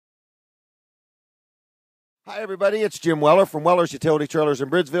Hi, everybody. It's Jim Weller from Weller's Utility Trailers in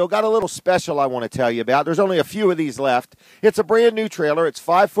Bridgeville. Got a little special I want to tell you about. There's only a few of these left. It's a brand new trailer. It's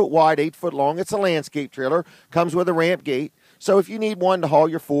 5 foot wide, 8 foot long. It's a landscape trailer. Comes with a ramp gate. So if you need one to haul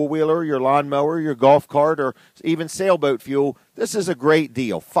your four-wheeler, your lawnmower, your golf cart, or even sailboat fuel, this is a great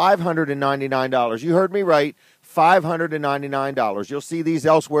deal. $599. You heard me right. $599. You'll see these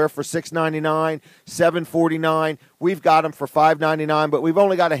elsewhere for $699, $749. We've got them for $599, but we've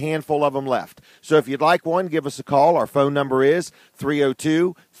only got a handful of them left. So if you'd like one, give us a call. Our phone number is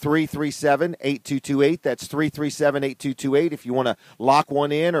 302-337-8228. That's 337-8228. If you want to lock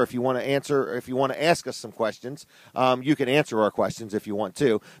one in, or if you want to ask us some questions, you can answer our questions if you want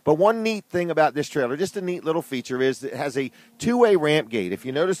to. But one neat thing about this trailer, just a neat little feature, is it has a two-way ramp gate. If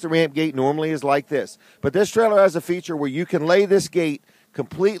you notice, the ramp gate normally is like this, but this trailer has a feature where you can lay this gate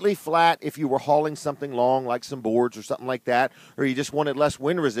completely flat if you were hauling something long like some boards or something like that, or you just wanted less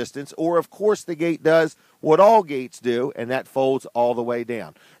wind resistance, or of course the gate does what all gates do, and that folds all the way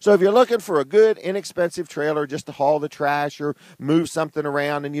down. So if you're looking for a good, inexpensive trailer just to haul the trash or move something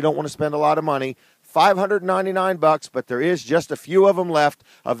around and you don't want to spend a lot of money, $599, but there is just a few of them left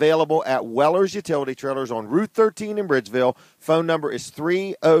available at Weller's Utility Trailers on Route 13 in Bridgeville. Phone number is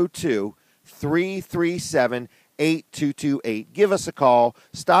 302-337-8228. Give us a call.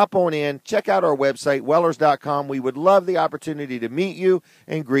 Stop on in. Check out our website, wellers.com. We would love the opportunity to meet you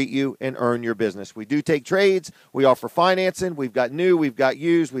and greet you and earn your business. We do take trades. We offer financing. We've got new. We've got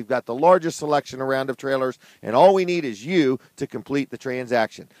used. We've got the largest selection around of trailers, and all we need is you to complete the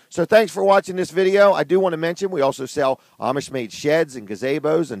transaction. So thanks for watching this video. I do want to mention we also sell Amish-made sheds and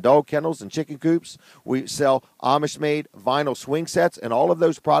gazebos and dog kennels and chicken coops. We sell Amish-made vinyl swing sets, and all of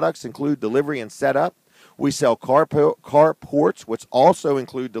those products include delivery and setup. We sell carports, which also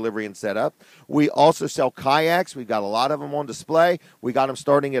include delivery and setup. We also sell kayaks. We've got a lot of them on display. We got them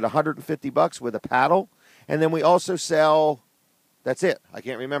starting at $150 with a paddle. And then we also sell, that's it. I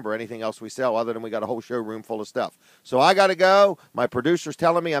can't remember anything else we sell other than we got a whole showroom full of stuff. So I got to go. My producer's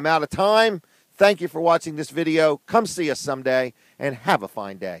telling me I'm out of time. Thank you for watching this video. Come see us someday and have a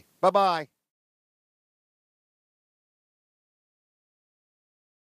fine day. Bye-bye.